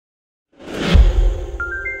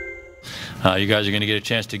You guys are going to get a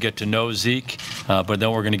chance to get to know Zeke, but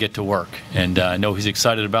then we're going to get to work. And I know he's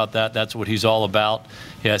excited about that. That's what he's all about.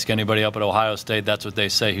 You ask anybody up at Ohio State, that's what they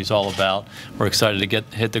say he's all about. We're excited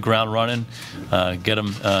to hit the ground running, get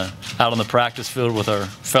him out on the practice field with our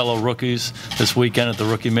fellow rookies this weekend at the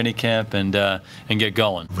rookie minicamp, and get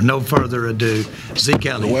going. With no further ado, Zeke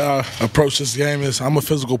Elliott. The way I approach this game is I'm a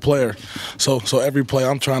physical player, so every play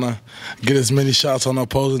I'm trying to get as many shots on the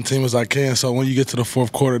opposing team as I can. So when you get to the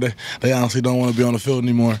fourth quarter, they honestly don't want to be on the field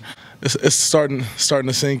anymore. It's starting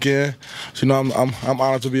to sink in. So, I'm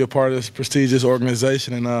honored to be a part of this prestigious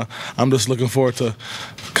organization, and I'm just looking forward to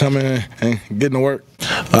coming and getting to work.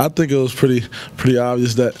 I think it was pretty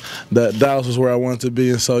obvious that Dallas was where I wanted to be,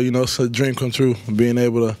 and so it's a dream come true being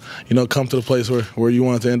able to come to the place where you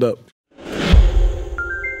wanted to end up.